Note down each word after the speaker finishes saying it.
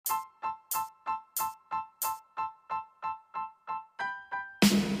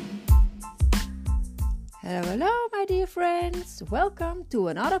Hello, hello, my dear friends. Welcome to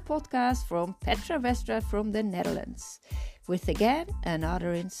another podcast from Petra Westra from the Netherlands. With again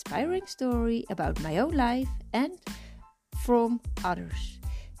another inspiring story about my own life and from others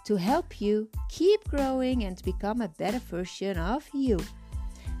to help you keep growing and become a better version of you.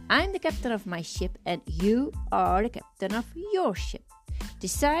 I'm the captain of my ship and you are the captain of your ship.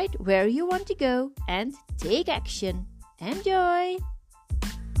 Decide where you want to go and take action. Enjoy!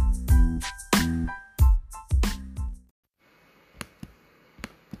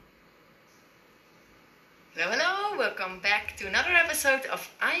 Hello, welcome back to another episode of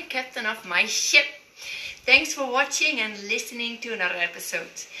I Captain of My Ship. Thanks for watching and listening to another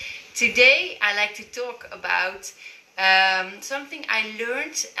episode. Today I like to talk about something I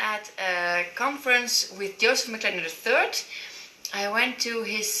learned at a conference with Joseph McLennan III. I went to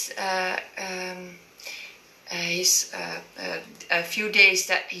his a few days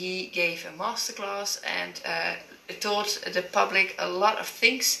that he gave a masterclass and taught the public a lot of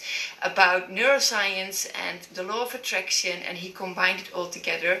things about neuroscience and the law of attraction, and he combined it all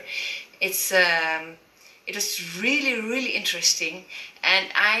together. It was really interesting,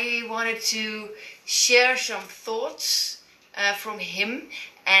 and I wanted to share some thoughts from him,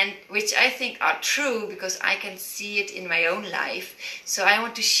 and which I think are true because I can see it in my own life. So I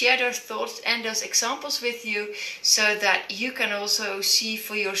want to share those thoughts and those examples with you so that you can also see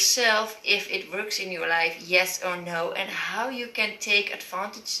for yourself if it works in your life, yes or no, and how you can take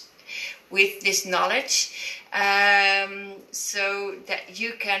advantage with this knowledge so that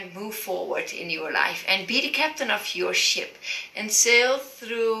you can move forward in your life and be the captain of your ship and sail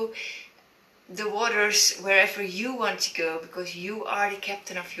through the waters wherever you want to go, because you are the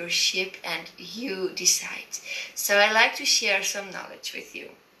captain of your ship and you decide. So I like to share some knowledge with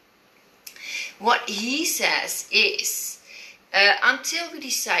you. What he says is, until we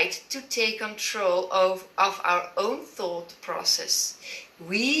decide to take control of our own thought process,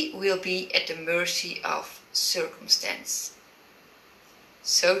 we will be at the mercy of circumstance.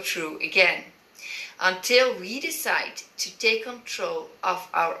 So true again. Until we decide to take control of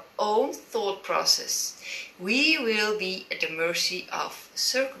our own thought process, we will be at the mercy of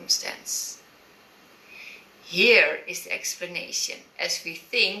circumstance. Here is the explanation. As we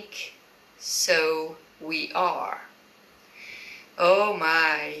think, so we are. Oh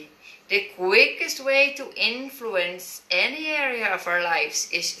my! The quickest way to influence any area of our lives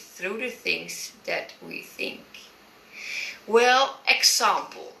is through the things that we think. Well,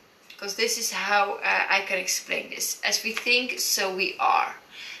 example. Because this is how I can explain this. As we think, so we are.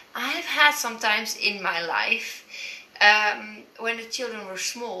 I've had sometimes in my life, when the children were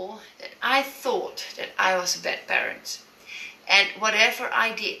small, that I thought that I was a bad parent. And whatever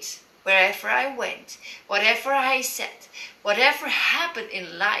I did, wherever I went, whatever I said, whatever happened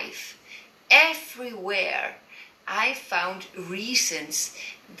in life, everywhere I found reasons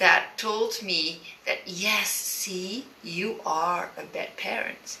that told me that, yes, see, you are a bad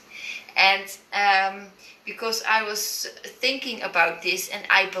parent. And because I was thinking about this and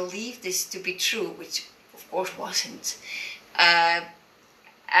I believed this to be true, which of course wasn't, but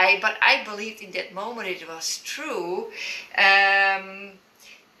I believed in that moment it was true. I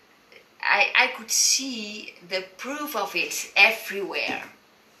could see the proof of it everywhere.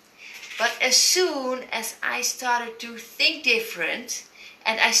 But as soon as I started to think different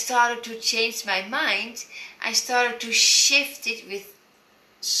and I started to change my mind, I started to shift it with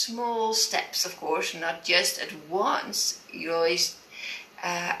small steps, of course, not just at once. You always,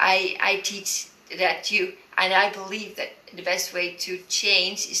 I teach that and I believe that the best way to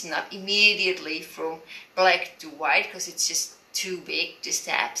change is not immediately from black to white, because it's just too big, the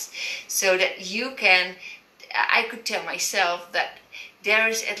steps. So that you can, I could tell myself that there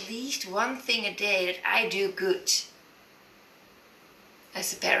is at least one thing a day that I do good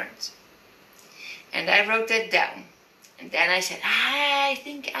as a parent. And I wrote that down. And then I said, I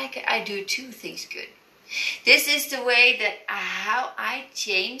think I do two things good. This is the way that how I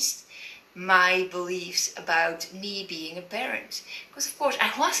changed my beliefs about me being a parent. Because of course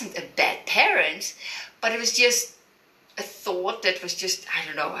I wasn't a bad parent, but it was just a thought that was just, I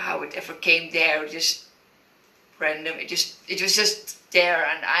don't know how it ever came there, just random. It was just there,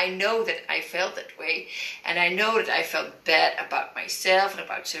 and I know that I felt that way, and I know that I felt bad about myself and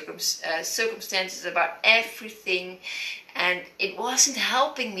about circumstances, about everything, and it wasn't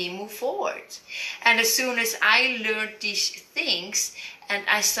helping me move forward. And as soon as I learned these things and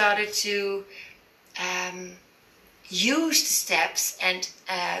I started to use the steps and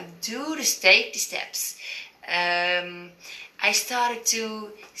take the steps, I started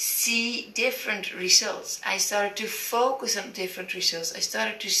to see different results. I started to focus on different results. I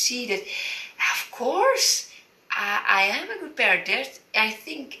started to see that Of course, I am a good parent. I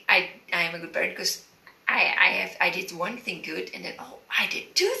think I am a good parent because I did one thing good, and then I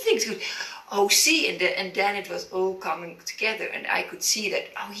did two things good. Oh, see, and then it was all coming together, and I could see that.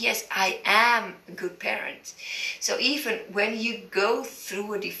 Oh yes, I am a good parent. So even when you go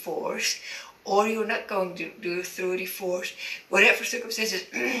through a divorce, or you're not going to go through a divorce, whatever circumstances,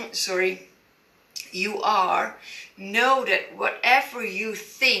 sorry, you are, know that whatever you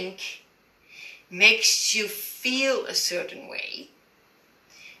think makes you feel a certain way,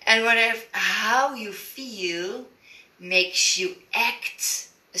 and how you feel makes you act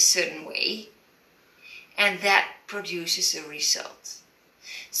a certain way, and that produces a result.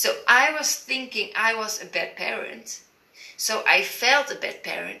 So I was thinking I was a bad parent, so I felt a bad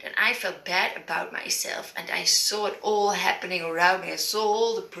parent, and I felt bad about myself, and I saw it all happening around me. I saw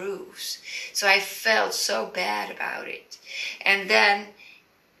all the proofs, so I felt so bad about it. And then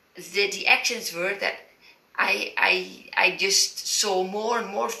the actions were that I just saw more and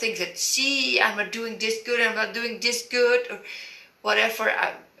more things that, see, I'm not doing this good, I'm not doing this good, or whatever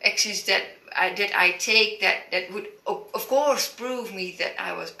actions that I take that would of course prove me that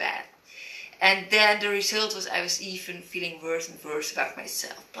I was bad. And then the result was I was even feeling worse and worse about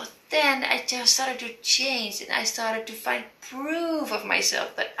myself. But then I just started to change, and I started to find proof of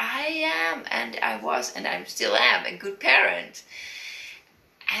myself that I am, and I was, and I still am a good parent.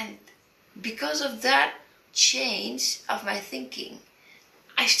 And because of that change of my thinking,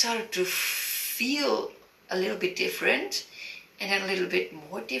 I started to feel a little bit different, and then a little bit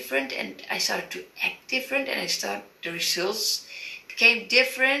more different, and I started to act different, and the results became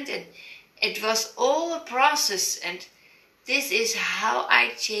different, and it was all a process. And this is how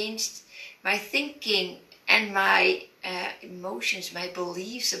I changed my thinking and my emotions, my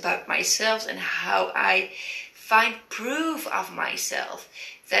beliefs about myself, and how I find proof of myself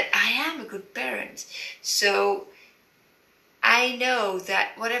that I am a good parent. So I know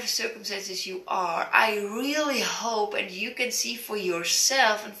that whatever circumstances you are, I really hope, and you can see for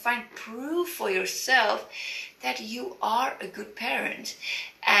yourself and find proof for yourself that you are a good parent,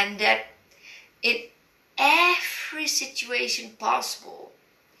 and that in every situation possible,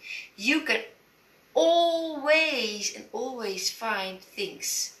 you can always find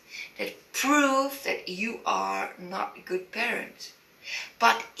things that prove that you are not a good parent.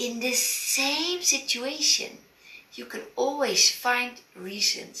 But in the same situation, you can always find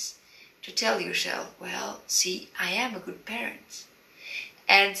reasons to tell yourself, well, see, I am a good parent.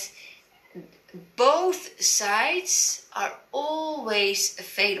 And both sides are always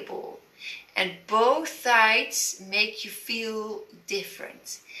available. And both sides make you feel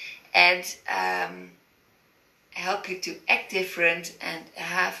different. And help you to act different and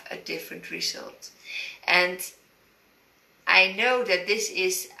have a different result. And I know that this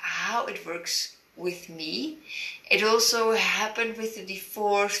is how it works with me. It also happened with the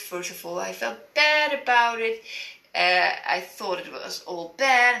divorce. First of all, I felt bad about it. I thought it was all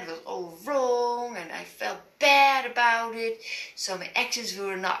bad, it was all wrong, and I felt bad about it. So my actions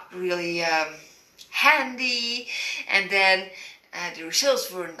were not really handy, and then the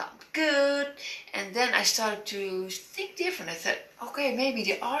results were not good. And then I started to think different. I thought, okay, maybe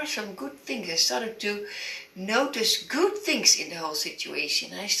there are some good things. I started to notice good things in the whole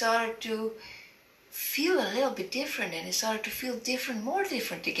situation. I started to feel a little bit different, and I started to feel different, more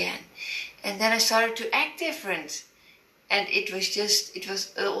different again. And then I started to act different, and it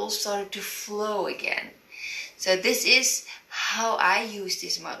all started to flow again. So this is how I use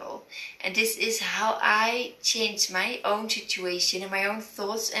this model, and this is how I change my own situation and my own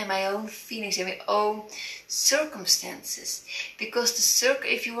thoughts and my own feelings and my own circumstances. Because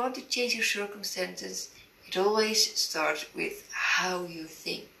if you want to change your circumstances, it always starts with how you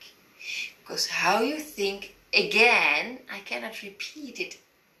think. Because how you think, again, I cannot repeat it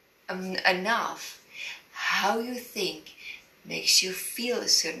enough. How you think makes you feel a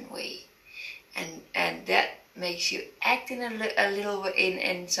certain way, and that makes you act in a little way,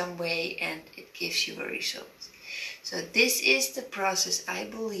 in some way, and it gives you a result. So this is the process. I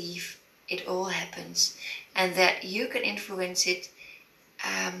believe it all happens, and that you can influence it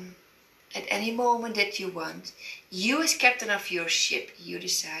at any moment that you want. You as captain of your ship, you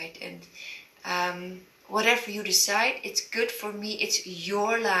decide, and whatever you decide, it's good for me, it's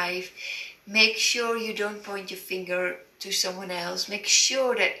your life. Make sure you don't point your finger to someone else. Make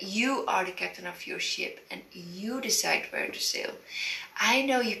sure that you are the captain of your ship and you decide where to sail. I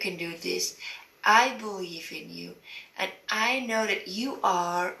know you can do this. I believe in you, and I know that you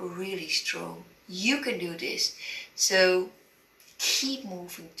are really strong. You can do this. So keep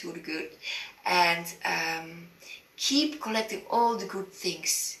moving to the good, and keep collecting all the good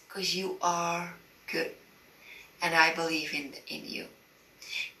things. because you are good. And I believe in you.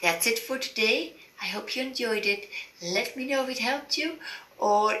 That's it for today. I hope you enjoyed it. Let me know if it helped you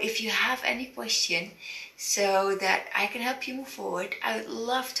or if you have any question so that I can help you move forward. I would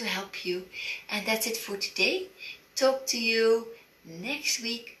love to help you. And that's it for today. Talk to you next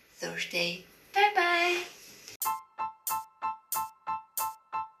week, Thursday. Bye-bye.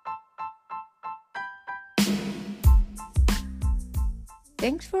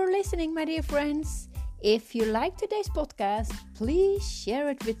 Thanks for listening, my dear friends. If you like today's podcast, please share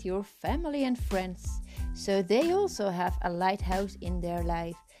it with your family and friends so they also have a lighthouse in their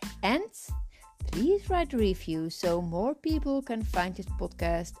life. And please write a review so more people can find this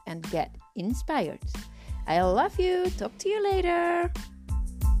podcast and get inspired. I love you. Talk to you later.